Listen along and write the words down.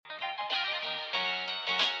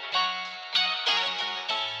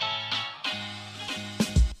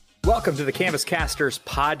Welcome to the Canvas Casters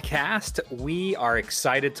podcast. We are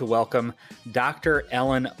excited to welcome Dr.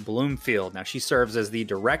 Ellen Bloomfield. Now, she serves as the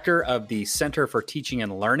director of the Center for Teaching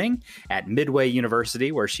and Learning at Midway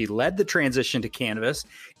University, where she led the transition to Canvas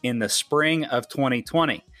in the spring of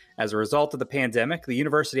 2020. As a result of the pandemic, the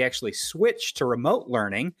university actually switched to remote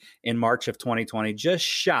learning in March of 2020, just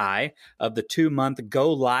shy of the 2-month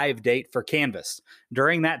go-live date for Canvas.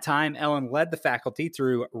 During that time, Ellen led the faculty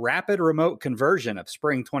through rapid remote conversion of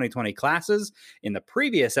spring 2020 classes in the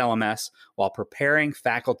previous LMS while preparing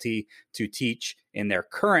faculty to teach in their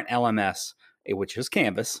current LMS, which is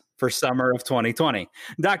Canvas, for summer of 2020.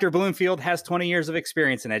 Dr. Bloomfield has 20 years of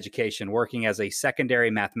experience in education, working as a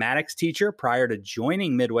secondary mathematics teacher prior to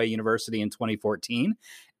joining Midway University in 2014.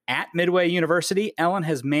 At Midway University, Ellen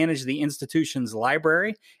has managed the institution's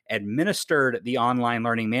library, administered the online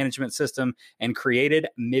learning management system, and created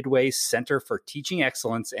Midway's Center for Teaching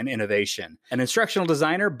Excellence and Innovation. An instructional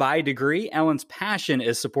designer by degree, Ellen's passion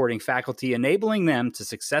is supporting faculty, enabling them to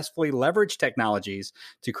successfully leverage technologies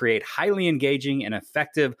to create highly engaging and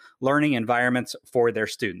effective learning environments for their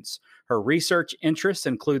students. Her research interests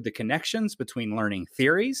include the connections between learning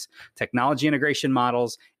theories, technology integration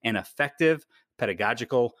models, and effective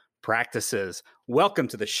pedagogical practices. Welcome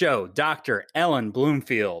to the show, Dr. Ellen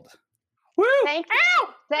Bloomfield. Woo! Thank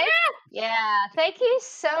you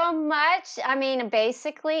so much. I mean,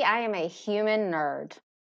 basically, I am a human nerd.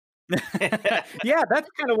 Yeah, that's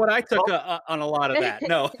kind of what I took on a lot of that.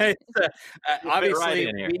 No,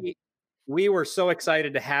 obviously, we were so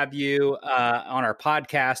excited to have you on our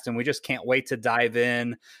podcast, and we just can't wait to dive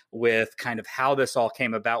in with kind of how this all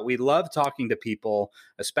came about. We love talking to people,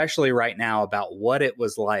 especially right now, about what it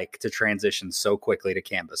was like to transition so quickly to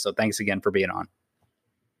Canvas. So thanks again for being on.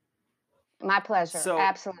 My pleasure.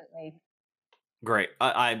 Absolutely. Great.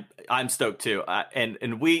 I'm stoked too. And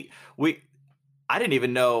I didn't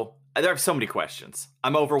even know. There are so many questions.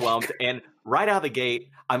 I'm overwhelmed. And right out of the gate,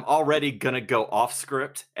 I'm already going to go off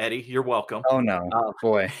script. Eddie, you're welcome. Oh, no.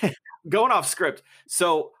 Boy. Going off script.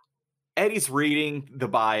 So Eddie's reading the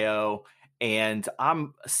bio, and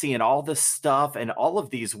I'm seeing all this stuff and all of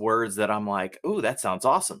these words that I'm like, ooh, that sounds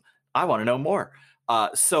awesome. I want to know more.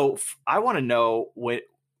 So I want to know what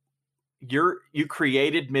you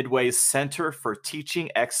created Midway's Center for Teaching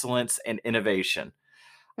Excellence and Innovation.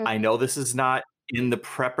 Mm-hmm. I know this is not in the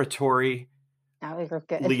preparatory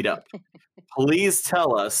lead up. Please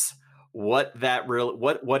tell us what that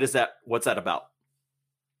is that? What's that about?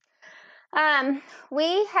 I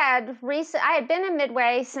had been in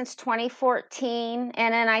Midway since 2014,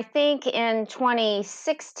 and then I think in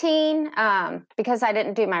 2016, because I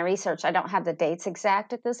didn't do my research, I don't have the dates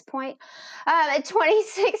exact at this point. In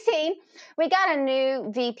 2016, we got a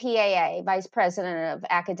new VPAA, Vice President of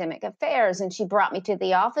Academic Affairs, and she brought me to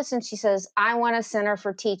the office and she says, "I want a center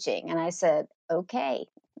for teaching." And I said, okay.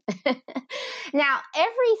 Now,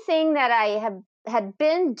 everything that I had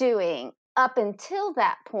been doing up until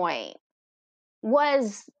that point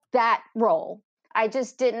was that role. I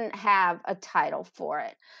just didn't have a title for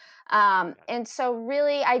it. And so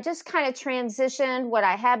really, I just kind of transitioned what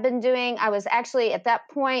I had been doing. I was actually at that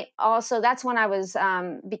point also, that's when I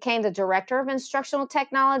became the director of instructional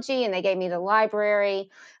technology, and they gave me the library.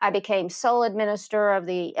 I became sole administrator of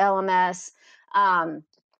the LMS.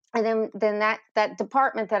 And then that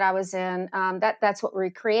department that I was in, that's what we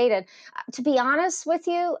created. To be honest with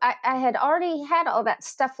you, I had already had all that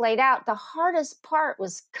stuff laid out. The hardest part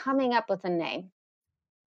was coming up with a name.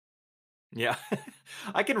 Yeah,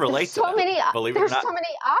 I can relate to that. There's so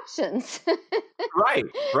many options. Right.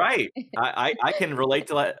 I can relate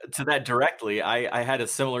to that directly. I had a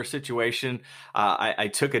similar situation. I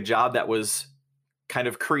took a job that was kind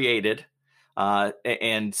of created,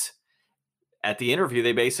 and at the interview,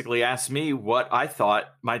 they basically asked me what I thought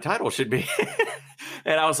my title should be.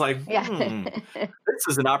 And I was like, this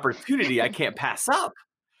is an opportunity I can't pass up.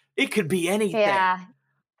 It could be anything. Yeah.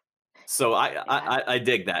 So I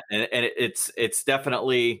dig that. And it's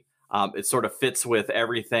definitely, it sort of fits with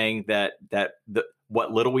everything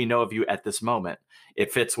what little we know of you at this moment.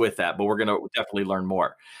 It fits with that, but we're going to definitely learn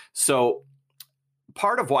more. So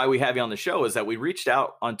part of why we have you on the show is that we reached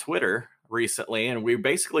out on Twitter recently, and we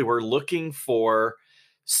basically were looking for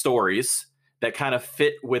stories that kind of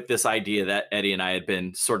fit with this idea that Eddie and I had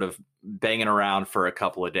been sort of banging around for a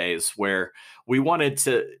couple of days, where we wanted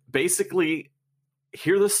to basically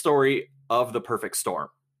hear the story of the perfect storm,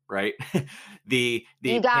 right? The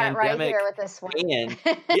you got it right here with this one. And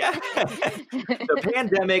the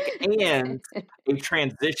pandemic and a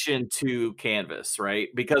transition to Canvas, right?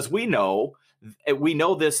 Because we know we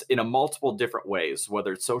know this in a multiple different ways,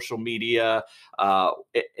 whether it's social media,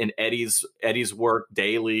 in Eddie's work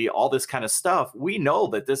daily, all this kind of stuff. We know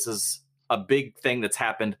that this is a big thing that's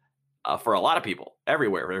happened for a lot of people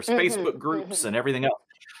everywhere. There's Facebook groups and everything else.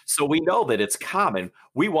 So we know that it's common.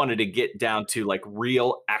 We wanted to get down to like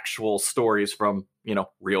real, actual stories from,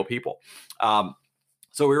 real people.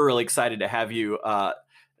 So we were really excited to have you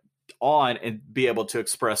on and be able to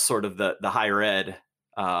express sort of the higher ed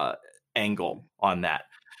angle on that.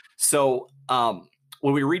 So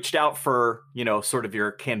when we reached out for, sort of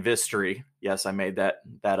your Canvistory, yes, I made that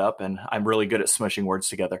up, and I'm really good at smushing words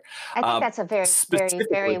together. I think that's a very,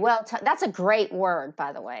 very well. That's a great word,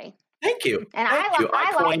 by the way. Thank you. And Thank you.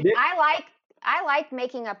 I like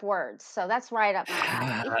making up words, so that's right up my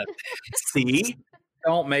alley. See,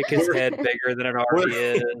 don't make his head bigger than it already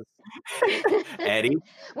is. Eddie.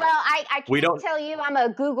 Well, I can't tell you I'm a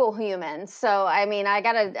Google human, so I mean I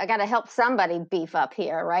gotta help somebody beef up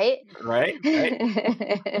here, right? Right.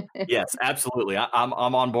 Yes, absolutely. I'm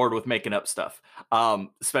on board with making up stuff,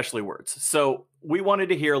 especially words. So we wanted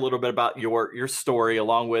to hear a little bit about your story,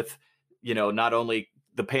 along with not only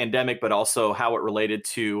the pandemic but also how it related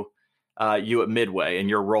to you at Midway and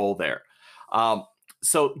your role there.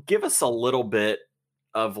 So give us a little bit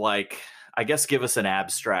of give us an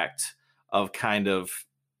abstract of kind of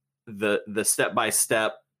the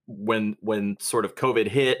step-by-step when sort of COVID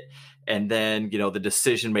hit, and then, the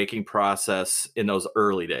decision-making process in those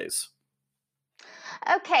early days.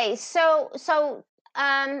 Okay. So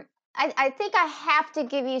I think I have to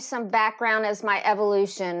give you some background as my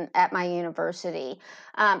evolution at my university.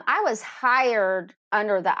 I was hired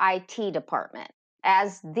under the IT department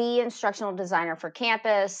as the instructional designer for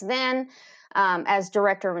campus, then as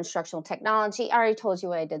director of instructional technology. I already told you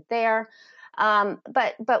what I did there.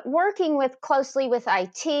 But working closely with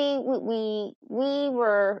IT, we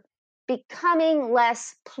were becoming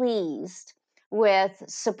less pleased with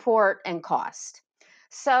support and cost.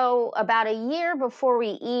 So about a year before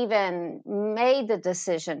we even made the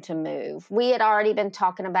decision to move, we had already been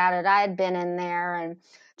talking about it. I had been in there and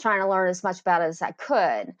trying to learn as much about it as I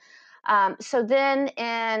could. So then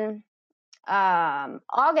in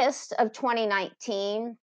August of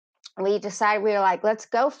 2019, we decided, we were like, let's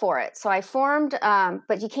go for it. So I formed,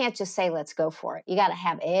 but you can't just say, let's go for it. You got to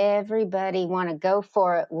have everybody want to go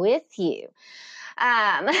for it with you.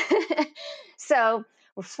 So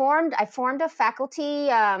I formed a faculty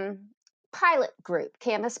pilot group,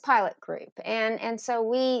 Canvas pilot group. And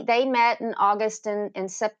so they met in August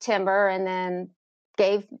and September, and then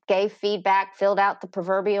gave feedback, filled out the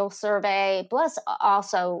proverbial survey, plus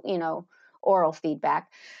also, oral feedback.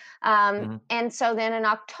 And so then in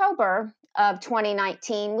October of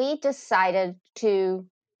 2019, we decided to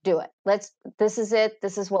do it. This is it.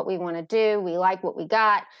 This is what we want to do. We like what we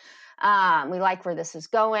got. We like where this is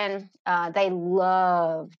going. They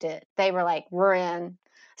loved it. They were like, we're in.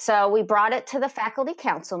 So we brought it to the faculty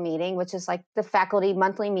council meeting, which is like the faculty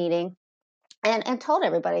monthly meeting, and told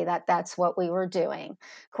everybody that that's what we were doing.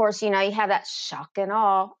 Of course, you have that shock and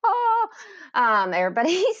awe.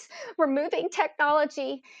 Everybody's removing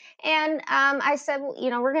technology. And I said, well,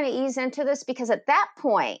 we're going to ease into this, because at that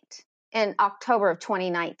point in October of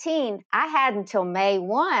 2019, I had until May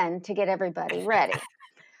 1 to get everybody ready.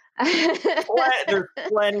 There's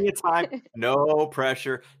plenty of time. No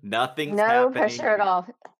pressure. Nothing's happening. No pressure at all.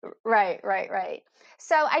 Right.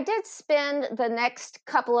 So I did spend the next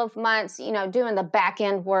couple of months, doing the back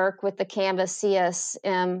end work with the Canvas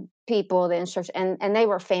CSM people, the instructors, and they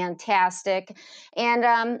were fantastic. And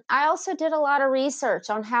I also did a lot of research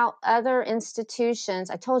on how other institutions,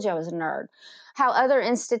 I told you I was a nerd, how other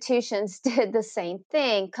institutions did the same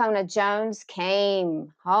thing. Kona Jones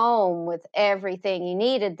came home with everything you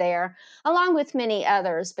needed there, along with many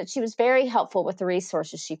others, but she was very helpful with the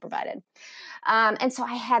resources she provided. And so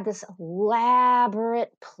I had this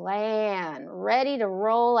elaborate plan ready to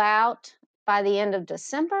roll out by the end of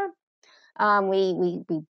December. We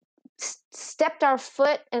stepped our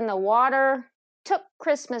foot in the water, took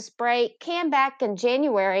Christmas break, came back in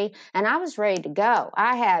January, and I was ready to go.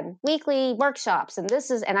 I had weekly workshops, and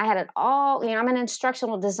I had it all. I'm an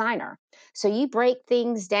instructional designer, so you break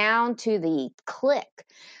things down to the click,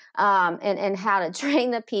 and how to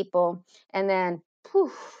train the people, and then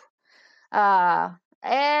poof.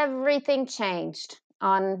 Everything changed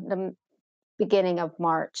on the beginning of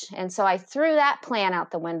March. And so I threw that plan out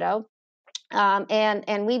the window.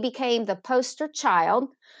 And we became the poster child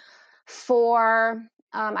for,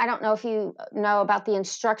 I don't know if you know about the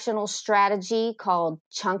instructional strategy called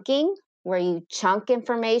chunking, where you chunk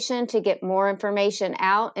information to get more information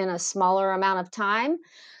out in a smaller amount of time.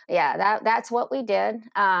 Yeah, that's what we did.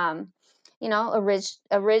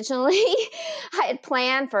 originally I had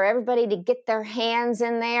planned for everybody to get their hands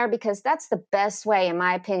in there, because that's the best way, in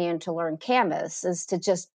my opinion, to learn Canvas, is to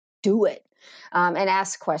just do it, and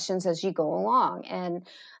ask questions as you go along. And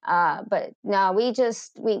but no, we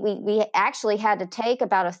actually had to take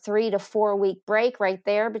about a 3 to 4 week break right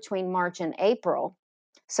there between March and April.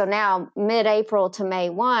 So now, mid-April to May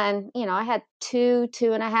 1, I had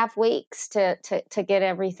 2.5 weeks to get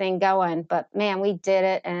everything going. But man, we did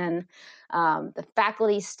it, and the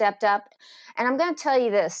faculty stepped up. And I'm going to tell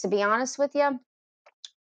you this, to be honest with you,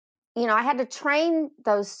 I had to train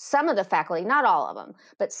some of the faculty, not all of them,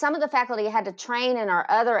 but some of the faculty had to train in our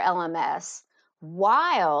other LMS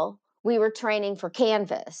while we were training for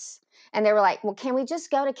Canvas. And they were like, well, can we just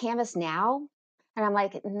go to Canvas now? And I'm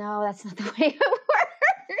like, no, that's not the way it works.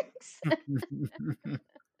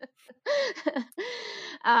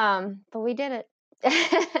 But we did it.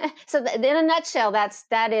 So in a nutshell,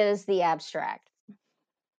 that is the abstract.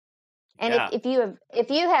 And Yeah. if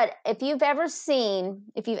you've ever seen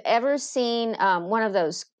one of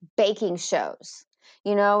those baking shows,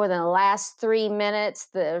 within the last 3 minutes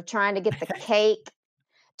they're trying to get the cake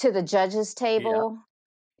to the judges table.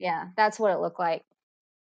 Yeah, that's what it looked like.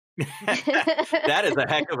 That is a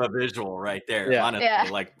heck of a visual right there, honestly. Yeah.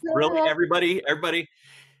 Like, really, everybody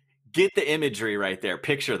get the imagery right there.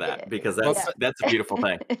 Picture that, because that's a beautiful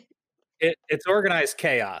thing. It's organized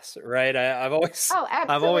chaos, right? I've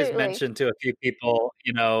absolutely. always mentioned to a few people,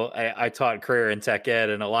 I taught career in tech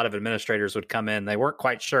ed, and a lot of administrators would come in. They weren't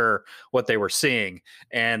quite sure what they were seeing.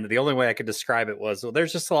 And the only way I could describe it was, well,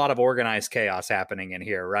 there's just a lot of organized chaos happening in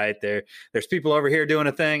here, right? There's people over here doing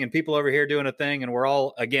a thing and people over here doing a thing. And we're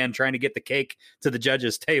all, again, trying to get the cake to the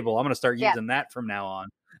judge's table. I'm going to start using that from now on.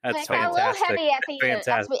 That's fantastic. It got a little heavy at the end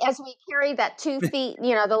as we carried that 2 feet,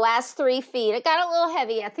 the last 3 feet. It got a little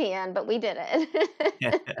heavy at the end, but we did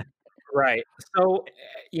it. Right. So,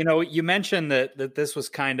 you mentioned that this was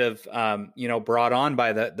kind of, brought on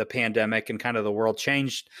by the pandemic, and kind of the world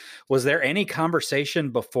changed. Was there any conversation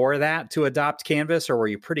before that to adopt Canvas, or were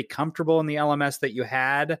you pretty comfortable in the LMS that you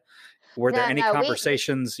had? Were there any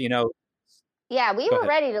conversations, Yeah, we were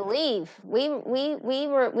ready to leave. We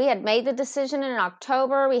had made the decision in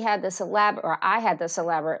October. We had I had this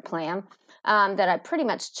elaborate plan that I pretty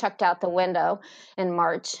much chucked out the window in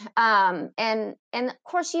March. And of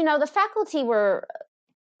course, the faculty were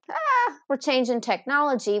changing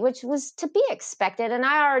technology, which was to be expected, and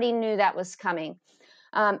I already knew that was coming.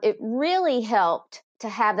 It really helped to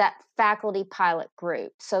have that faculty pilot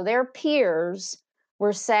group, so their peers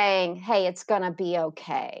were saying, hey, it's going to be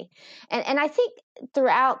okay. And I think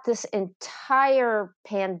throughout this entire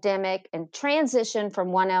pandemic and transition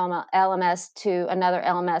from one LMS to another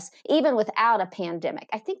LMS, even without a pandemic,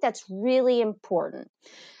 I think that's really important,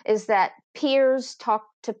 is that peers talk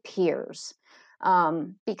to peers,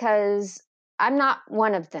 because I'm not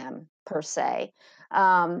one of them per se.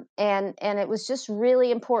 And it was just really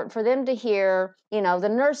important for them to hear, the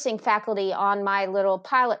nursing faculty on my little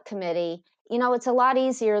pilot committee, it's a lot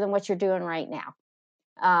easier than what you're doing right now.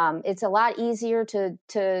 It's a lot easier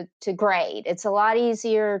to grade. It's a lot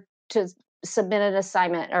easier to submit an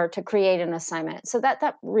assignment or to create an assignment. So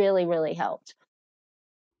that really, really helped.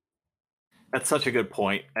 That's such a good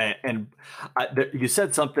point. And you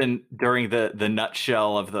said something during the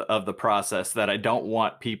nutshell of the process that I don't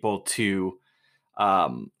want people to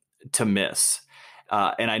miss.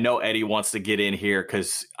 And I know Eddie wants to get in here,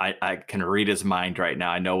 because I can read his mind right now.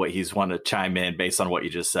 I know what he's wanting to chime in based on what you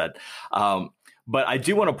just said. But I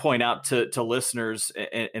do want to point out to listeners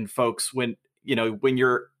and folks, when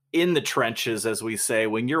you're in the trenches, as we say,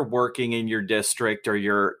 when you're working in your district or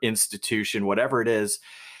your institution, whatever it is,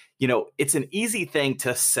 it's an easy thing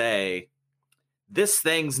to say, this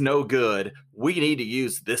thing's no good, we need to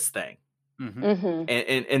use this thing. Mm-hmm.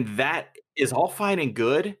 Mm-hmm. And that is all fine and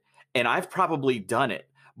good. And I've probably done it.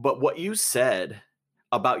 But what you said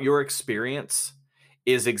about your experience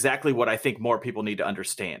is exactly what I think more people need to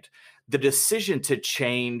understand. The decision to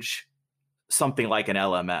change something like an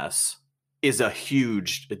LMS is a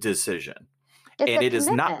huge decision. And it is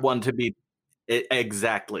not one to be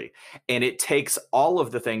exactly. And it takes all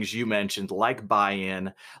of the things you mentioned, like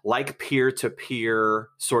buy-in, like peer-to-peer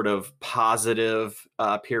sort of positive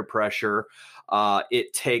peer pressure.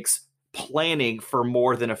 It takes planning for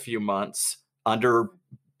more than a few months. Under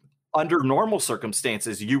normal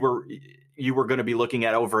circumstances, you were going to be looking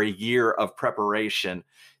at over a year of preparation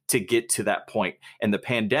to get to that point. And the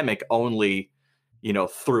pandemic only,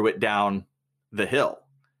 threw it down the hill.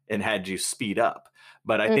 and had you speed up.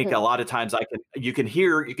 But I think a Mm-hmm. lot of times you can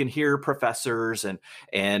hear professors and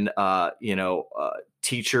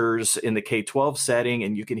teachers in the K-12 setting,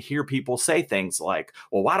 and you can hear people say things like,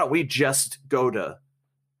 well, why don't we just go to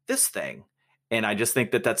this thing? And I just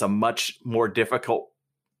think that that's a much more difficult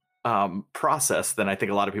process than I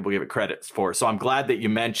think a lot of people give it credit for. So I'm glad that you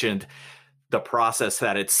mentioned the process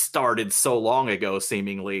that it started so long ago,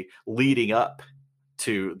 seemingly leading up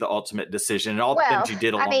to the ultimate decision and all the things Well, you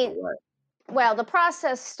did I along the mean, way. the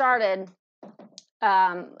process started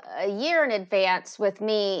a year in advance with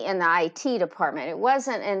me in the IT department. It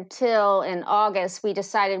wasn't until in August we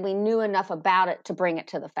decided we knew enough about it to bring it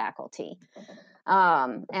to the faculty.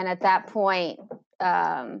 And at that point,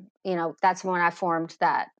 that's when I formed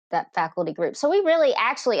that faculty group. So we really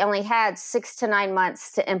actually only had 6 to 9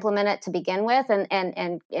 months to implement it to begin with,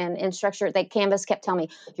 and instructor, Canvas kept telling me,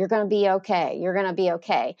 "You're going to be okay. You're going to be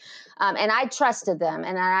okay," and I trusted them,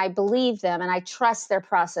 and I believed them, and I trust their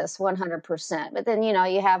process 100%. But then you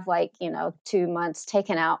have 2 months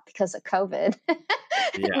taken out because of COVID.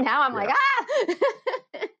 Yeah. Now I'm Yeah. like,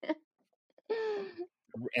 ah.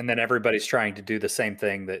 And then everybody's trying to do the same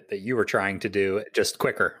thing that you were trying to do, just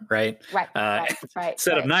quicker, right? Right, right,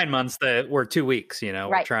 Instead of right. 9 months, that we're 2 weeks. We're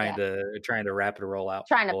Right, trying yeah. to rapid roll out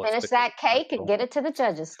Trying to people as finish quickly that as cake and possible. get it to the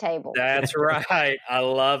judges table. That's right. I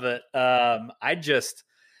love it. I just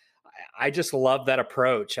love that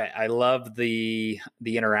approach. I love the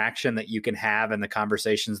interaction that you can have and the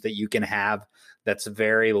conversations that you can have. That's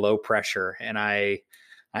very low pressure, and I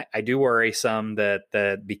do worry some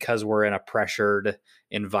that because we're in a pressured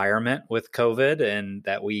environment with COVID and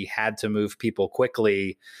that we had to move people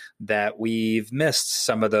quickly, that we've missed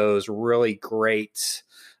some of those really great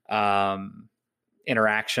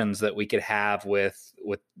interactions that we could have with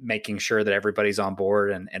making sure that everybody's on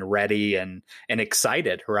board and ready and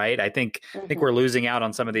excited, right? I think we're losing out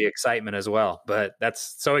on some of the excitement as well, but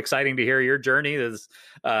that's so exciting to hear your journey.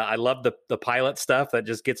 I love the pilot stuff. That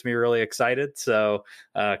just gets me really excited. So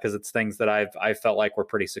because it's things that I've felt like were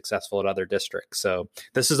pretty successful at other districts. So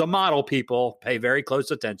this is a model, people pay very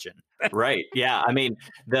close attention. Right. Yeah. I mean,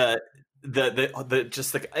 and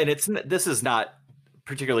this is not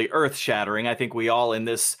particularly earth shattering. I think we all in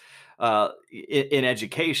this, in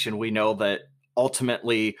education, we know that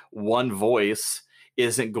ultimately one voice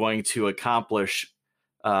isn't going to accomplish,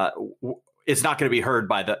 it's not going to be heard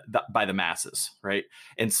by the masses. Right.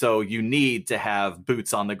 And so you need to have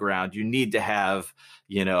boots on the ground. You need to have,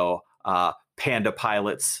 panda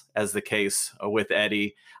pilots, as the case with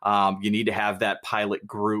Eddie. You need to have that pilot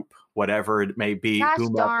group, whatever it may be. Gosh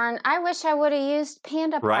darn, I wish I would have used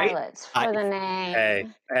Panda Right? Pilots for the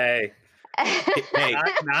name. Hey. Hey,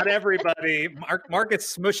 not everybody.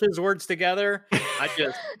 Marcus smushes words together.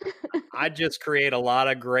 I just create a lot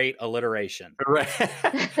of great alliteration. Right.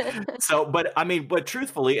 So, but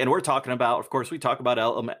truthfully, and we're talking about, of course, we talk about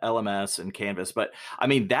LMS and Canvas, but I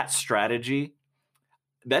mean, that strategy,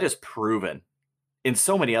 that is proven in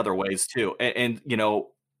so many other ways too. And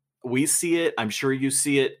we see it. I'm sure you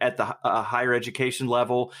see it at the higher education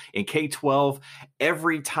level in K-12.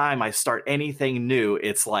 Every time I start anything new,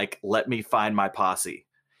 it's like, let me find my posse.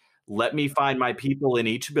 Let me find my people in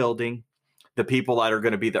each building, the people that are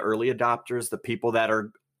going to be the early adopters, the people that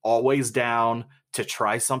are always down to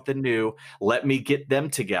try something new. Let me get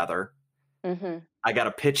them together. Mm-hmm. I got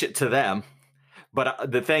to pitch it to them.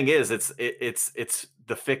 But the thing is, it's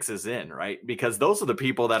the fix is in, right? Because those are the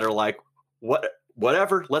people that are like,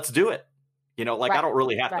 whatever, let's do it. Right, I don't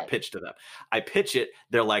really have to pitch to them. I pitch it,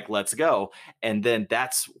 they're like, let's go. And then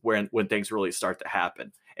that's when things really start to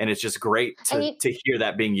happen. And it's just great to hear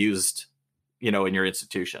that being used, in your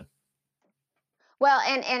institution. Well,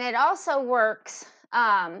 and it also works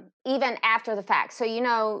even after the fact. So,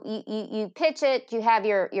 you pitch it, you have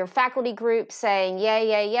your faculty group saying, yay,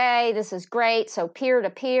 yay, yay, this is great. So peer to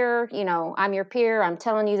peer, I'm your peer. I'm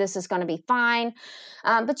telling you, this is going to be fine.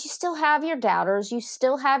 But you still have your doubters. You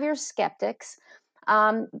still have your skeptics.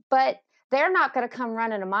 But they're not going to come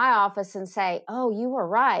running to my office and say, oh, you were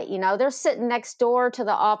right. They're sitting next door to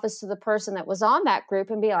the office of the person that was on that group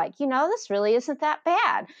and be like, this really isn't that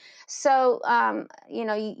bad. So,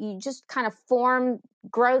 you just kind of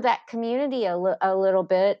grow that community a little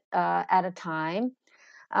bit at a time.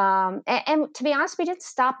 And to be honest, we didn't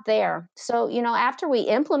stop there. So, after we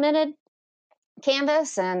implemented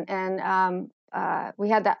Canvas and we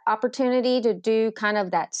had the opportunity to do kind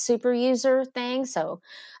of that super user thing. So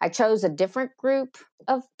I chose a different group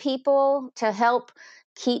of people to help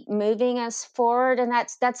keep moving us forward. And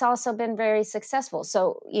that's also been very successful.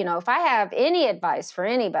 So, if I have any advice for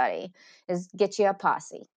anybody, is get you a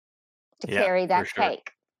posse to carry that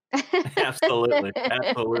cake. Absolutely.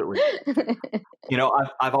 Absolutely.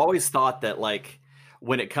 I've always thought that, like,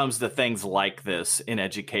 when it comes to things like this in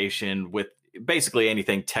education, with basically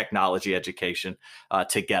anything technology education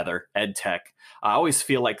together, ed tech, I always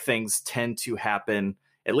feel like things tend to happen.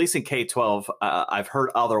 At least in K-12, I've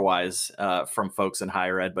heard otherwise from folks in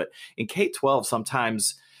higher ed, but in K-12,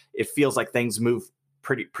 sometimes it feels like things move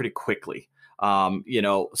pretty quickly.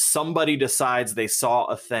 Somebody decides they saw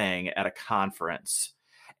a thing at a conference,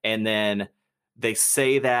 and then they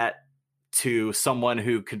say that to someone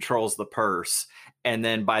who controls the purse. And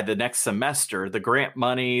then by the next semester, the grant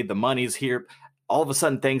money, the money's here. All of a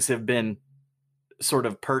sudden, things have been sort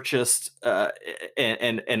of purchased,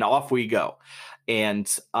 and off we go. And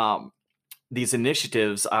these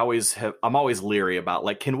initiatives, I'm always leery about.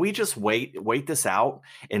 Like, can we just wait this out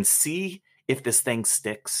and see if this thing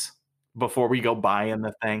sticks before we go buying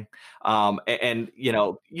the thing?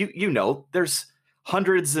 There's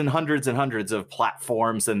hundreds and hundreds and hundreds of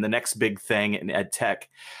platforms and the next big thing in ed tech.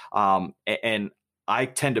 And I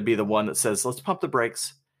tend to be the one that says, let's pump the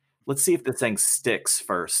brakes. Let's see if this thing sticks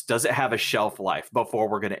first. Does it have a shelf life before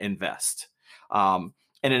we're going to invest? And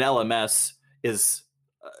an LMS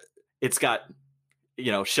it's got,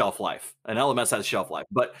 shelf life. An LMS has shelf life.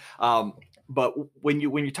 But when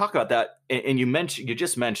you talk about that, and you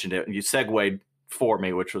just mentioned it, and you segued for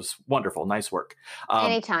me, which was wonderful. Nice work.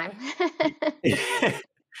 Anytime.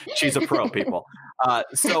 She's a pro, people.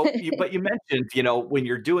 But you mentioned, when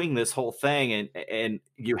you're doing this whole thing, and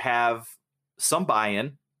you have some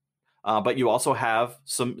buy-in, but you also have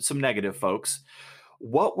some negative folks.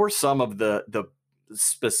 What were some of the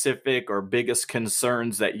specific or biggest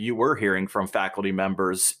concerns that you were hearing from faculty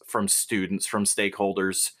members, from students, from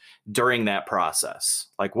stakeholders during that process?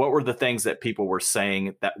 Like, what were the things that people were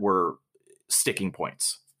saying that were sticking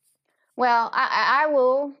points? Well, I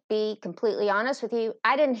will be completely honest with you.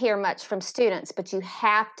 I didn't hear much from students, but you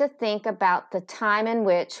have to think about the time in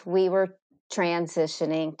which we were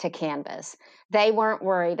transitioning to Canvas. They weren't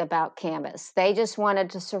worried about Canvas. They just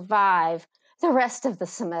wanted to survive the rest of the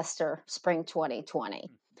semester, spring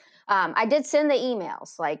 2020. I did send the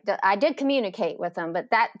emails, I did communicate with them,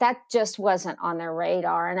 but that just wasn't on their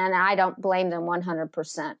radar, and I don't blame them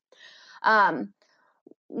 100%.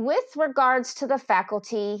 With regards to the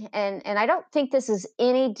faculty, and I don't think this is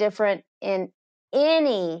any different in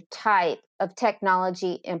any type of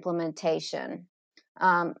technology implementation.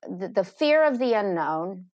 The fear of the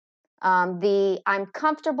unknown, I'm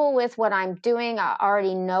comfortable with what I'm doing. I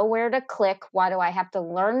already know where to click. Why do I have to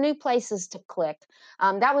learn new places to click?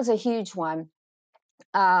 That was a huge one.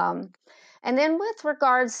 And then with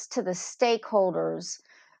regards to the stakeholders,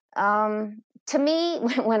 to me,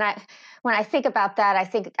 when I think about that,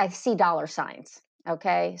 I see dollar signs.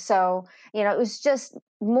 Okay, so it was just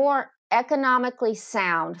more economically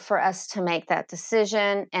sound for us to make that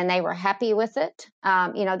decision, and they were happy with it.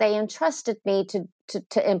 They entrusted me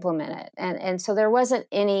to implement it, and so there wasn't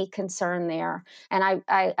any concern there. And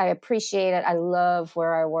I appreciate it. I love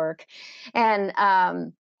where I work, and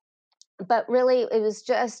but really, it was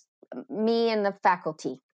just me and the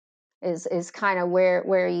faculty is kind of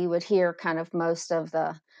where you would hear kind of most of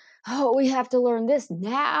the, oh, we have to learn this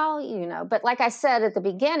now, but like I said at the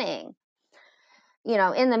beginning,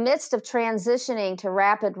 in the midst of transitioning to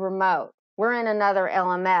rapid remote, we're in another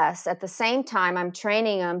LMS. At the same time, I'm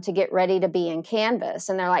training them to get ready to be in Canvas,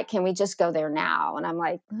 and they're like, can we just go there now? And I'm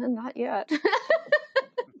like, not yet.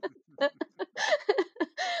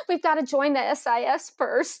 We've got to join the SIS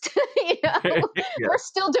first. Yeah. We're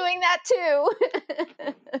still doing that too.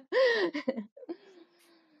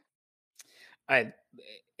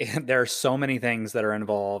 There are so many things that are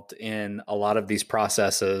involved in a lot of these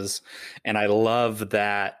processes. And I love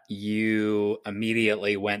that you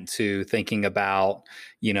immediately went to thinking about,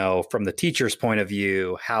 from the teacher's point of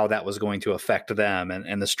view, how that was going to affect them.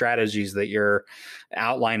 And the strategies that you're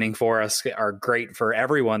outlining for us are great for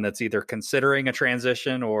everyone that's either considering a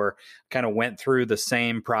transition or kind of went through the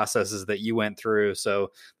same processes that you went through.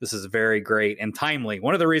 So this is very great and timely.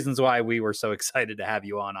 One of the reasons why we were so excited to have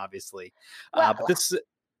you on, obviously. Well, But this...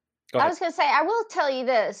 I was going to say, I will tell you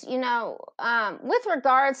this, with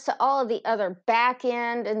regards to all of the other back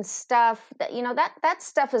end and stuff, that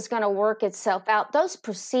stuff is going to work itself out. Those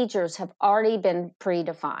procedures have already been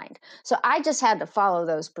predefined. So I just had to follow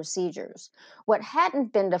those procedures. What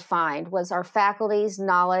hadn't been defined was our faculty's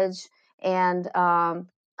knowledge and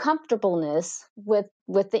comfortableness with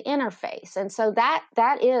the interface. And so that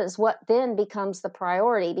is what then becomes the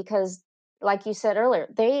priority, because like you said earlier,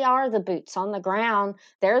 they are the boots on the ground.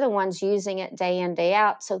 They're the ones using it day in, day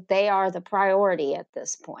out. So they are the priority at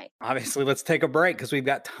this point. Obviously, let's take a break because we've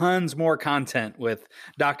got tons more content with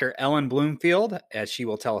Dr. Ellen Bloomfield, as she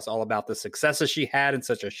will tell us all about the successes she had in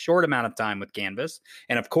such a short amount of time with Canvas.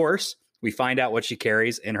 And of course, we find out what she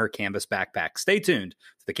carries in her Canvas backpack. Stay tuned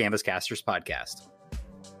to the Canvas Casters podcast.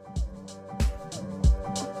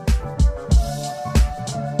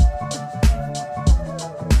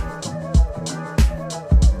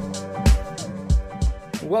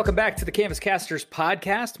 Welcome back to the Canvas Casters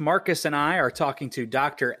podcast. Marcus and I are talking to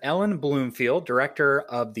Dr. Ellen Bloomfield, director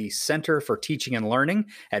of the Center for Teaching and Learning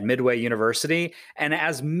at Midway University. And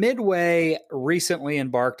as Midway recently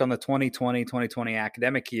embarked on the 2020-2020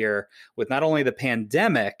 academic year with not only the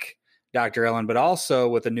pandemic, Dr. Ellen, but also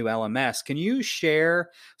with the new LMS, can you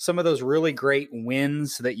share some of those really great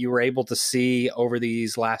wins that you were able to see over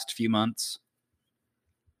these last few months?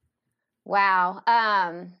 Wow.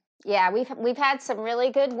 Yeah, we've had some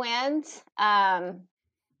really good wins. Let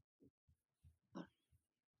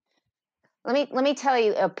me tell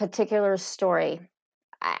you a particular story.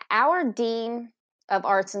 Our Dean of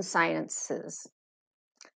Arts and Sciences,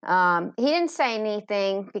 he didn't say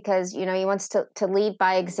anything because, he wants to lead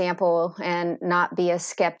by example and not be a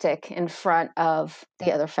skeptic in front of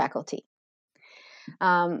the other faculty.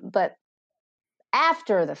 But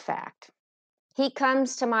after the fact, he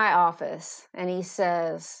comes to my office and he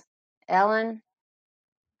says, Ellen,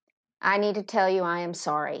 I need to tell you I am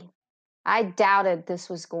sorry. I doubted this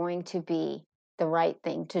was going to be the right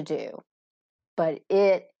thing to do, but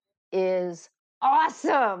it is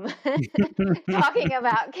awesome. Talking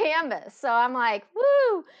about Canvas. So I'm like,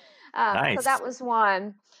 woo. Nice. So that was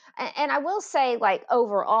one. And I will say, like,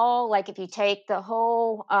 overall, like if you take the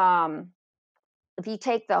whole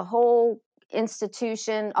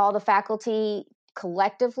institution, all the faculty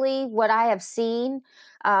collectively, what I have seen,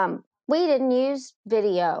 we didn't use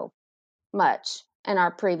video much in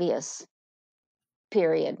our previous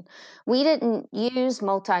period. We didn't use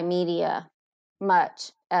multimedia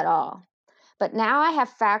much at all. But now I have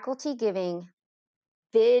faculty giving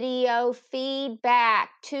video feedback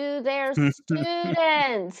to their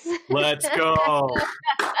students. Let's go.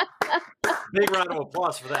 Big round of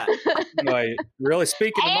applause for that. Boy, really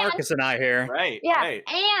speaking to Marcus and I here. Right. Yeah. Right.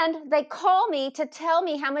 And they call me to tell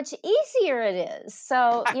me how much easier it is.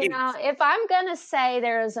 So, Right. if I'm going to say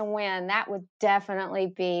there is a win, that would definitely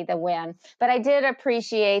be the win. But I did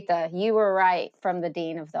appreciate you were right from the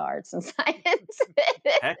Dean of the Arts and Sciences.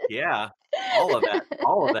 Heck yeah. All of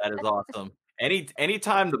that is awesome.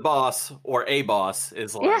 Anytime the boss or a boss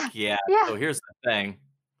is like, yeah. So here's the thing.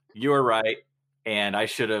 You were right. And I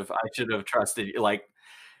should have trusted you. Like,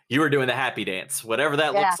 you were doing the happy dance, whatever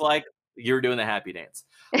that looks like. You were doing the happy dance.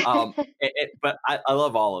 But I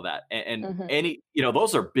love all of that. And any,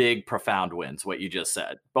 those are big, profound wins. What you just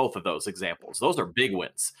said, both of those examples, those are big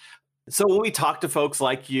wins. So when we talk to folks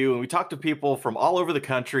like you, and we talk to people from all over the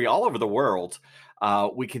country, all over the world,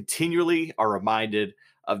 we continually are reminded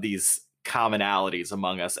of these commonalities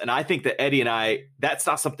among us. And I think that Eddie and I, that's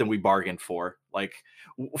not something we bargained for. Like,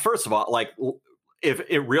 first of all, like, if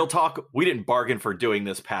in real talk, we didn't bargain for doing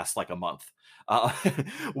this past like a month.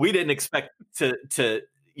 We didn't expect to,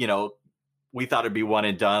 we thought it'd be one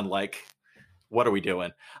and done. Like, what are we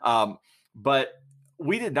doing? But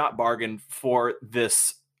we did not bargain for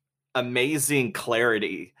this amazing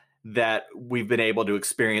clarity that we've been able to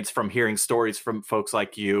experience from hearing stories from folks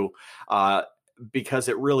like you, because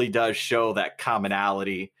it really does show that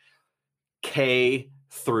commonality, K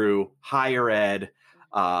through higher ed.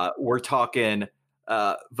 We're talking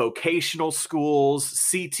vocational schools,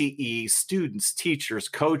 CTE, students, teachers,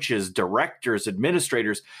 coaches, directors,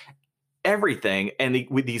 administrators, everything. And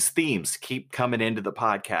with these themes keep coming into the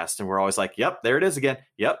podcast, and we're always like, yep, there it is again.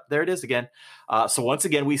 Yep, there it is again. So once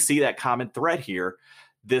again, we see that common thread here,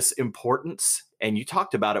 this importance, and you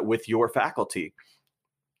talked about it with your faculty,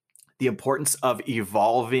 the importance of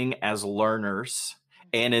evolving as learners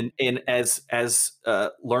and as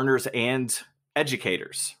learners and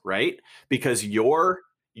educators, right? Because your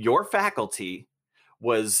faculty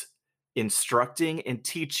was instructing and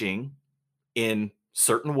teaching in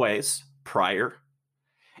certain ways prior,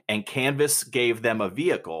 and Canvas gave them a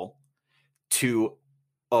vehicle to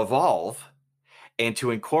evolve and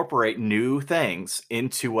to incorporate new things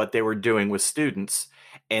into what they were doing with students.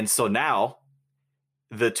 And so now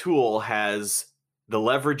the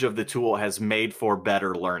leverage of the tool has made for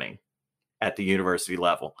better learning at the university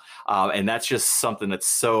level. And that's just something that's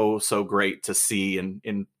so great to see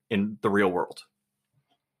in the real world.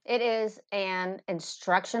 It is an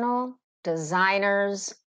instructional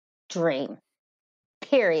designer's dream,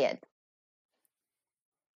 period.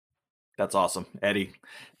 That's awesome, Eddie.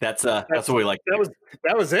 That's what we like.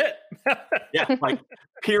 That was it. Yeah, like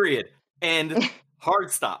period and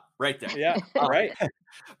hard stop right there. Yeah, right.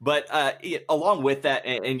 But along with that,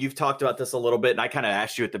 and you've talked about this a little bit, and I kind of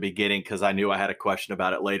asked you at the beginning because I knew I had a question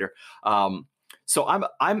about it later. So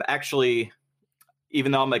I'm actually,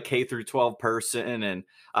 even though I'm a K through 12 person, and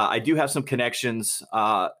I do have some connections,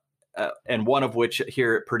 and one of which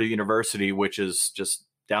here at Purdue University, which is just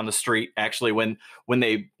down the street. Actually, when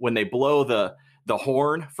they blow the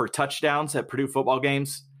horn for touchdowns at Purdue football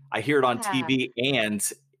games, I hear it on Yeah. TV and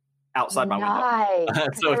outside my window. Nice.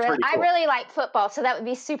 'Cause So it's pretty I cool. really like football, so that would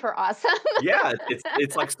be super awesome. Yeah,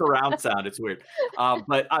 it's like surround sound. It's weird.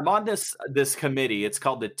 But I'm on this committee. It's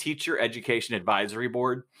called the Teacher Education Advisory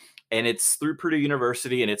Board, and it's through Purdue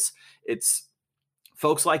University, and it's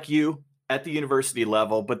folks like you at the university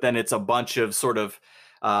level, but then it's a bunch of sort of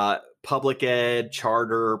public ed,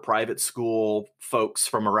 charter, private school folks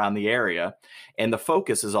from around the area. And the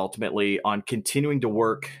focus is ultimately on continuing to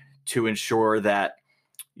work to ensure that,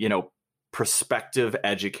 prospective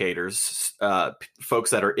educators, folks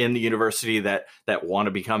that are in the university that want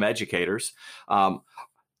to become educators,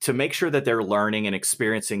 to make sure that they're learning and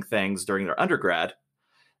experiencing things during their undergrad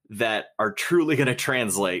that are truly going to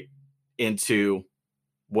translate into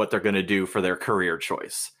what they're going to do for their career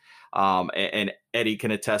choice. And Eddie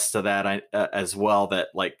can attest to that as well, that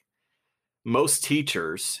like most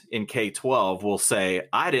teachers in K-12 will say,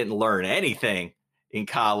 I didn't learn anything in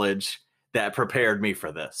college that prepared me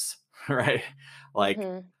for this, right? Like,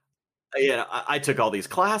 I took all these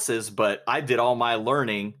classes, but I did all my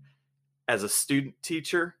learning as a student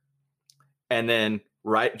teacher, and then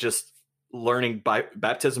just learning by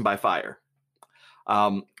baptism by fire.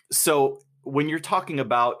 So when you're talking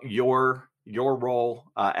about your role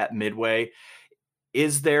at Midway,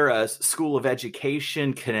 is there a school of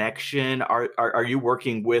education connection? Are you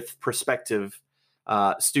working with prospective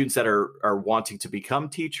students that are wanting to become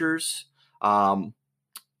teachers?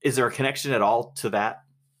 Is there a connection at all to that?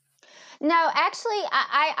 No, actually,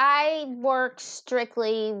 I work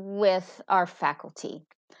strictly with our faculty,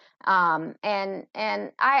 and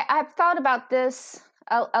I've thought about this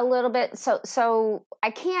a little bit. So I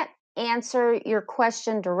can't answer your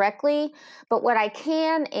question directly, but what I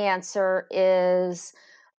can answer is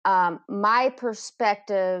my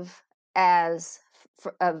perspective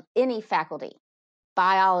of any faculty: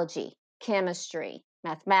 biology, chemistry,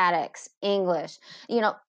 mathematics, English. You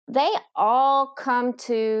know, they all come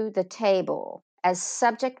to the table as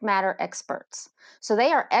subject matter experts. So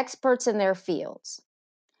they are experts in their fields,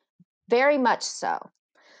 very much so.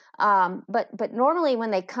 But normally when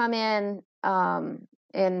they come in to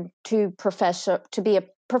be a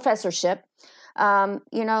professorship,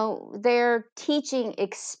 their teaching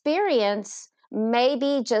experience may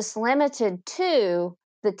be just limited to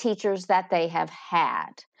the teachers that they have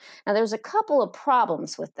had. Now, there's a couple of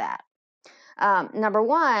problems with that. Number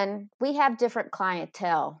one, we have different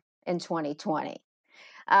clientele in 2020.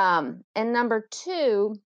 And number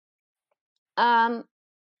two, um,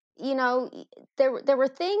 there were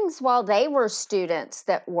things while they were students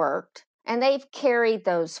that worked, and they've carried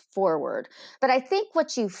those forward. But I think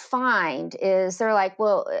what you find is they're like,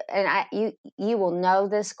 well, and you will know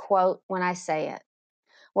this quote when I say it.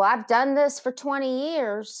 Well, I've done this for 20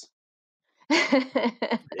 years.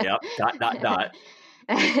 Yep. Dot.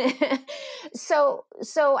 So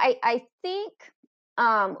I think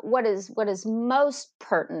what is most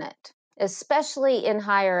pertinent, especially in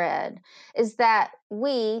higher ed, is that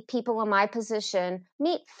we, people in my position,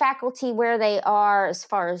 meet faculty where they are as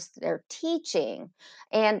far as their teaching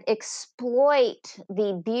and exploit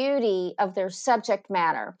the beauty of their subject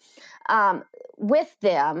matter with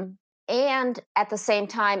them, and at the same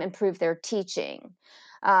time improve their teaching.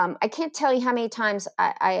 I can't tell you how many times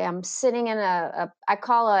I am sitting in I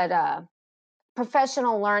call it a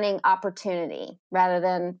professional learning opportunity rather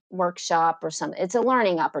than workshop or something. It's a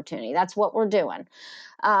learning opportunity. That's what we're doing.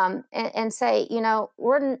 And say,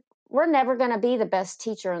 we're never going to be the best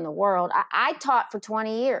teacher in the world. I taught for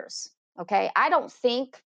 20 years. Okay. I don't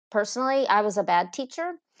think personally I was a bad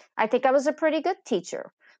teacher. I think I was a pretty good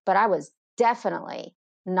teacher, but I was definitely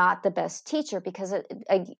not the best teacher because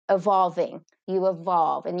evolving. You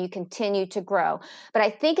evolve and you continue to grow. But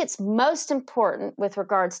I think it's most important with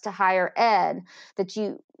regards to higher ed that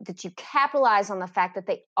you capitalize on the fact that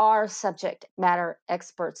they are subject matter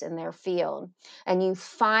experts in their field, and you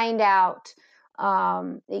find out,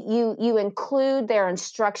 you include their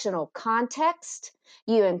instructional context,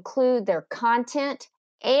 you include their content,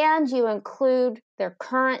 and you include their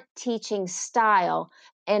current teaching style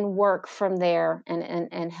and work from there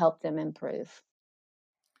and help them improve.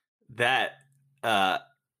 That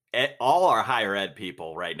all our higher ed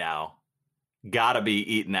people right now got to be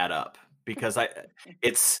eating that up, because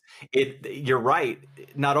you're right.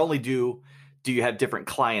 Not only do you have different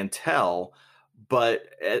clientele, but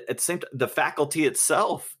at the same time, the faculty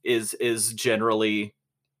itself is generally,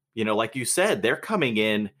 like you said, they're coming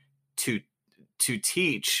in to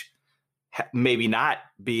teach, maybe not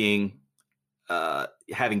being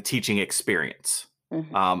having teaching experience.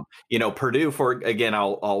 Purdue, again,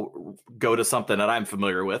 I'll go to something that I'm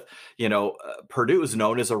familiar with. Purdue is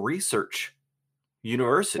known as a research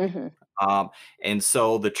university. And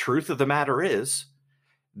so the truth of the matter is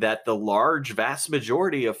that the vast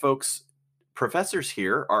majority of professors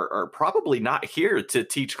here are probably not here to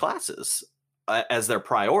teach classes as their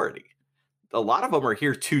priority. A lot of them are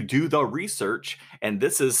here to do the research, and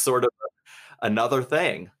this is sort of another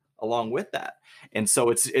thing along with that. And so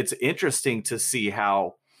it's interesting to see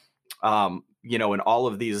how, in all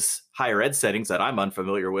of these higher ed settings that I'm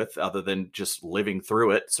unfamiliar with, other than just living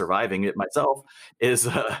through it, surviving it myself, is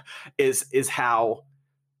how,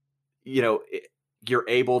 you're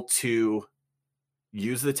able to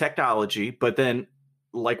use the technology, but then,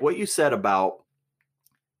 like what you said about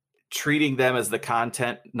treating them as the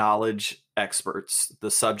content knowledge experts, the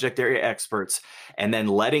subject area experts, and then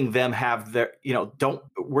letting them have their,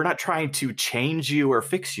 we're not trying to change you or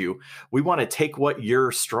fix you. We want to take what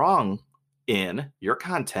you're strong in, your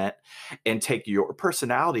content, and take your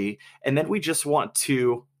personality. And then we just want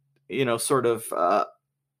to, sort of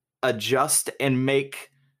adjust and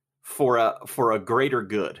make for a greater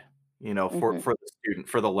good, for the student,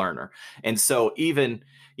 for the learner. And so even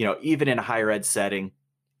in a higher ed setting,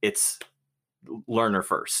 it's learner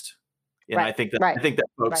first. And I think that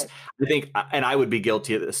folks, and I would be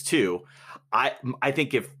guilty of this too. I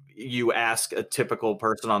think if you ask a typical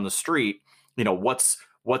person on the street,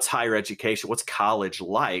 what's higher education, what's college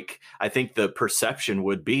like, I think the perception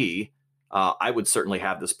would be, I would certainly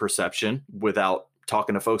have this perception without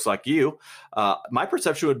talking to folks like you. My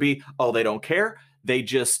perception would be, oh, they don't care. They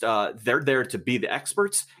just, they're there to be the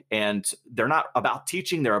experts, and they're not about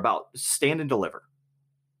teaching. They're about stand and deliver.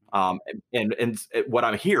 And what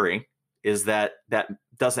I'm hearing is that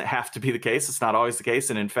doesn't have to be the case. It's not always the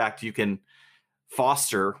case. And in fact, you can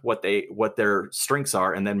foster what their strengths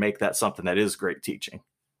are, and then make that something that is great teaching.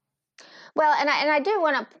 Well, and I do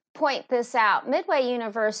want to point this out. Midway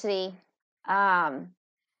University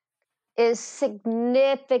is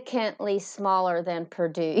significantly smaller than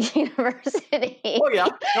Purdue University. Oh yeah,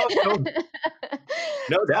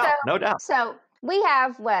 no doubt, no doubt. So we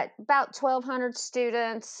have about 1,200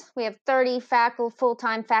 students. We have 30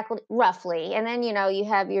 full-time faculty, roughly, and then you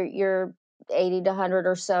have your 80 to 100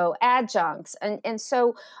 or so adjuncts, and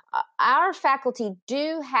so our faculty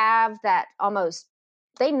do have that almost.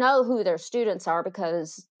 They know who their students are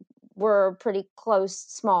because we're a pretty close,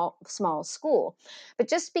 small school. But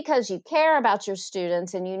just because you care about your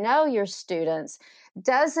students and you know your students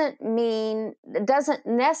doesn't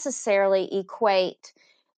necessarily equate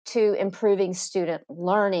to improving student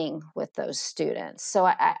learning with those students. So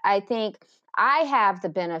I think I have the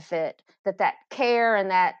benefit that care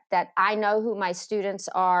and that I know who my students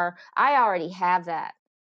are. I already have that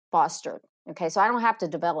fostered. Okay, so I don't have to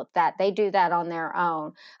develop that. They do that on their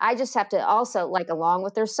own. I just have to also, along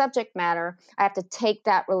with their subject matter, I have to take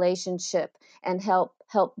that relationship and help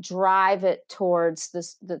drive it towards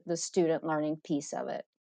the student learning piece of it.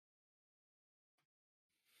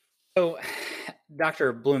 So,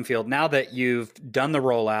 Dr. Bloomfield, now that you've done the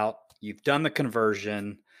rollout, you've done the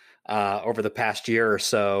conversion over the past year or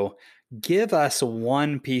so, give us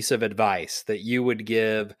one piece of advice that you would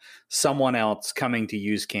give someone else coming to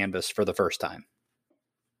use Canvas for the first time.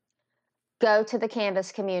 Go to the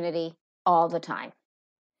Canvas community all the time.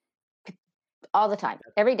 All the time,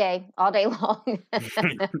 every day, all day long.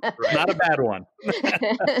 Not a bad one.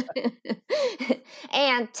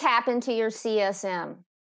 And tap into your CSM.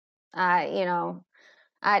 I'd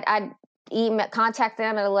contact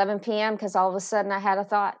them at 11 p.m. because all of a sudden I had a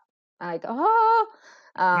thought.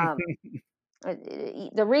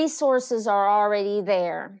 The resources are already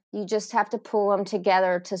there. You just have to pull them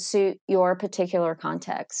together to suit your particular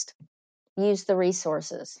context. Use the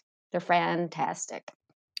resources. They're fantastic.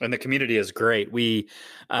 And the community is great. We,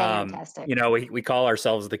 Fantastic. We call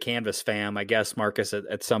ourselves the Canvas fam. I guess Marcus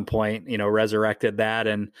at some point, resurrected that.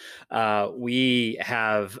 And we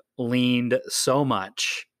have leaned so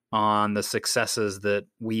much on the successes that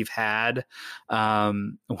we've had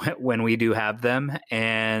when we do have them.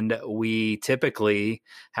 And we typically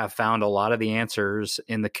have found a lot of the answers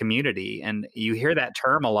in the community. And you hear that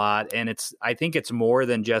term a lot. And I think it's more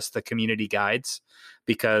than just the community guides,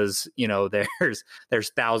 because, there's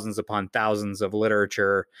thousands upon thousands of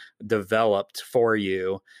literature developed for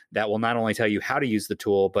you that will not only tell you how to use the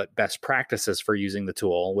tool, but best practices for using the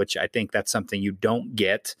tool, which I think that's something you don't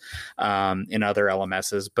get in other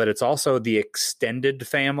LMSs. But it's also the extended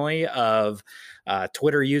family of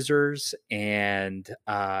Twitter users and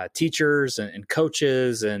teachers and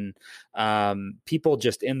coaches and people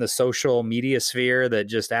just in the social media sphere that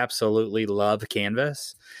just absolutely love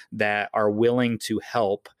Canvas, that are willing to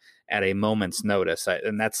help at a moment's notice.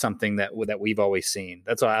 And that's something that we've always seen.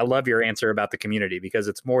 That's why I love your answer about the community, because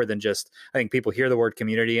it's more than just, I think people hear the word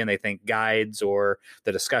community and they think guides or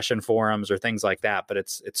the discussion forums or things like that, but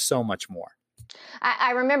it's so much more.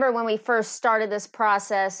 I remember when we first started this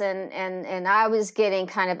process, and I was getting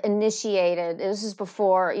kind of initiated. This was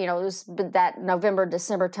before, it was that November,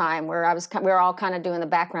 December time where we were all kind of doing the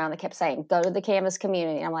background. They kept saying, go to the Canvas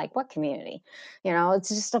community. I'm like, what community? It's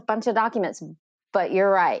just a bunch of documents. But you're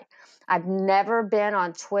right. I've never been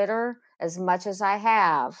on Twitter as much as I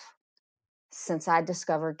have since I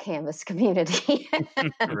discovered Canvas community.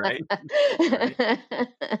 Right.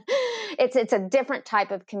 It's a different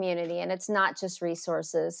type of community, and it's not just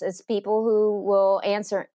resources. It's people who will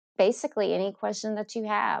answer basically any question that you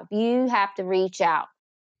have. You have to reach out.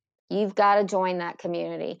 You've got to join that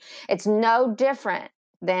community. It's no different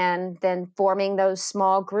than forming those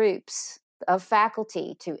small groups of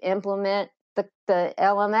faculty to implement the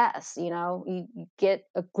LMS. You get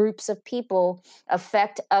groups of people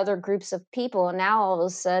affect other groups of people, and now all of a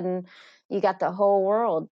sudden you got the whole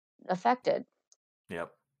world affected.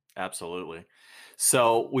 Yep, absolutely.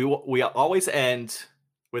 So we always end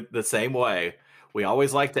with the same way. We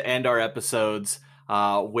always like to end our episodes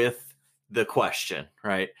with the question,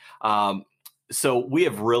 right? So we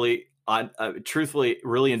have really, truthfully,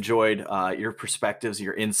 really enjoyed your perspectives.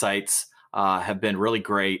 Your insights have been really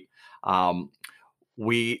great.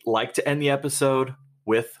 We like to end the episode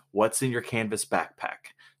with what's in your Canvas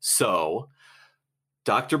backpack. So,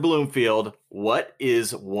 Dr. Bloomfield, what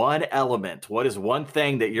is one element? What is one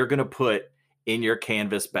thing that you're going to put in your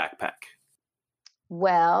Canvas backpack?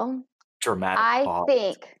 Well, Dramatic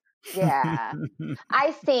pause.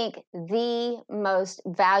 I think the most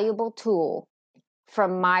valuable tool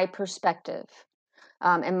from my perspective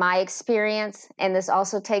and my experience, and this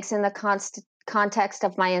also takes in the context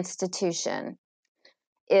of my institution,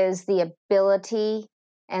 is the ability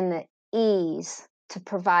and the ease to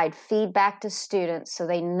provide feedback to students so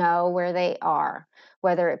they know where they are,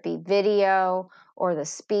 whether it be video or the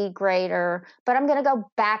speed grader. But I'm going to go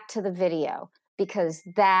back to the video because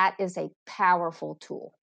that is a powerful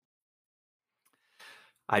tool.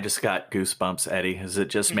 I just got goosebumps, Eddie. Is it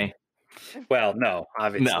just me? Well, no,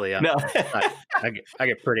 obviously. No. I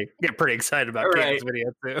get pretty excited about Canvas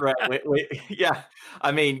video too. Right. Wait. Yeah.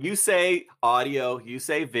 I mean, you say audio, you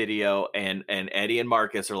say video, and Eddie and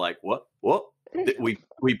Marcus are like, what?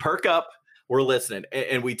 We perk up. We're listening,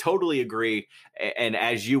 and we totally agree. And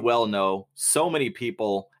as you well know, so many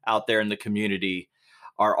people out there in the community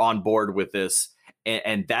are on board with this,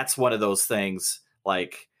 and that's one of those things.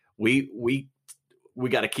 Like we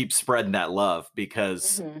got to keep spreading that love,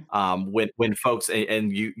 because when folks,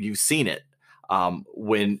 and you've seen it,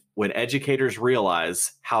 when educators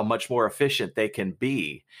realize how much more efficient they can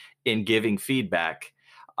be in giving feedback,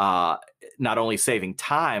 not only saving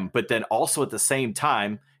time, but then also at the same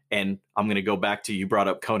time, and I'm going to go back to, you brought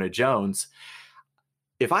up Kona Jones.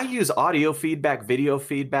 If I use audio feedback, video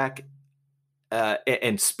feedback,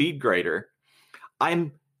 and speed grader,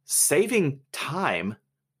 I'm saving time.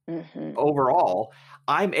 Overall,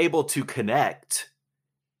 I'm able to connect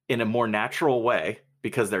in a more natural way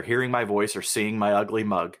because they're hearing my voice or seeing my ugly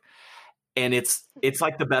mug. And it's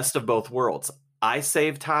like the best of both worlds. I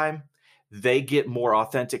save time. They get more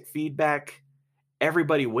authentic feedback.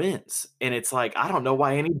 Everybody wins. And it's like, I don't know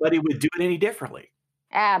why anybody would do it any differently.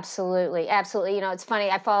 Absolutely. It's funny.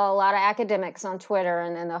 I follow a lot of academics on Twitter,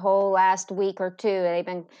 and the whole last week or two, they've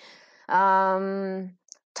been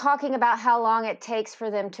talking about how long it takes for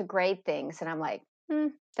them to grade things. And I'm like,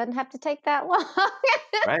 doesn't have to take that long.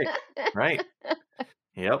 Right.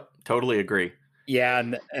 Yep. Totally agree. Yeah.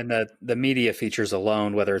 And the media features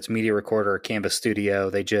alone, whether it's Media Recorder or Canvas Studio,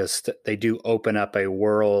 they do open up a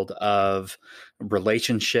world of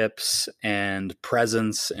relationships and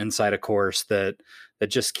presence inside a course that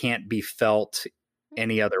just can't be felt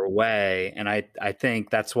any other way. And I think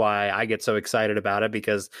that's why I get so excited about it,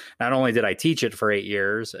 because not only did I teach it for 8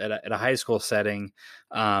 years at a high school setting,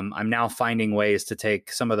 I'm now finding ways to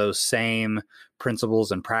take some of those same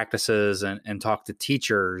principles and practices and talk to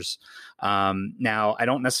teachers. Now, I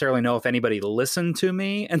don't necessarily know if anybody listened to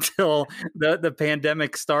me until the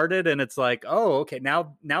pandemic started, and it's like, oh, okay,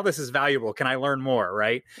 now this is valuable. Can I learn more?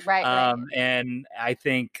 Right. Right. And I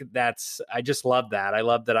think I just love that. I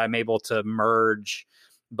love that I'm able to merge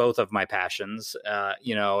both of my passions,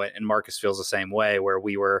 and Marcus feels the same way, where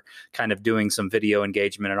we were kind of doing some video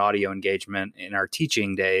engagement and audio engagement in our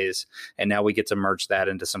teaching days. And now we get to merge that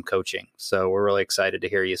into some coaching. So we're really excited to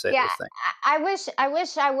hear you say those things. I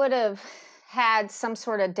wish I would have had some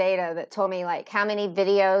sort of data that told me like how many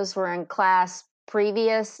videos were in class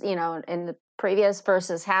previous, in the previous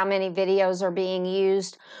versus how many videos are being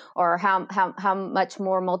used, or how much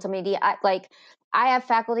more multimedia. I have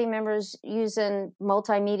faculty members using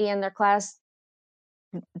multimedia in their class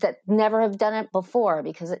that never have done it before,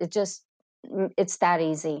 because it's that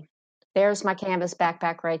easy. There's my Canvas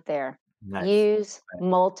backpack right there. Nice. Use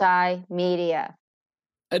multimedia.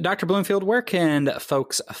 Dr. Bloomfield, where can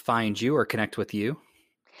folks find you or connect with you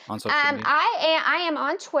on social media? I am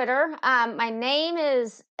on Twitter. My name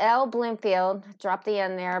is L Bloomfield. Drop the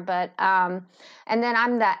N there, but and then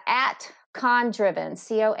I'm the @ConDriven,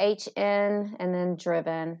 COHN, and then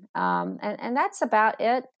driven. And that's about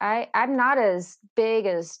it. I'm not as big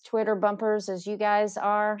as Twitter bumpers as you guys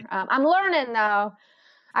are. I'm learning though.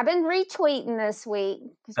 I've been retweeting this week.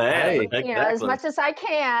 Hey, exactly. As much as I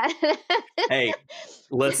can. Hey,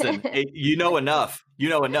 listen, you know enough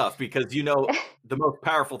because the most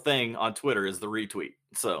powerful thing on Twitter is the retweet.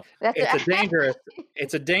 So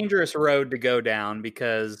it's a dangerous road to go down,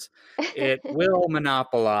 because it will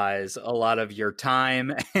monopolize a lot of your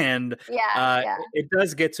time, and it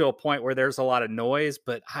does get to a point where there's a lot of noise,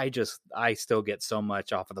 but I still get so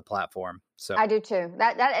much off of the platform. So I do too.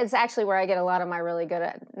 That is actually where I get a lot of my really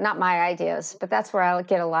good, not my ideas, but that's where I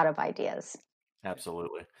get a lot of ideas.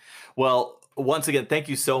 Absolutely. Well, once again, thank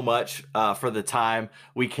you so much for the time.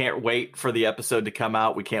 We can't wait for the episode to come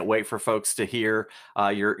out. We can't wait for folks to hear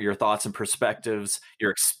your thoughts and perspectives, your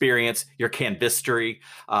experience, your Canvistory,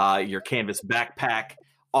 your Canvas backpack,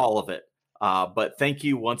 all of it. But thank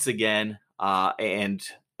you once again. And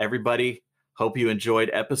everybody, hope you enjoyed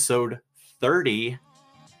episode 30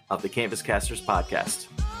 of the Canvas Casters podcast.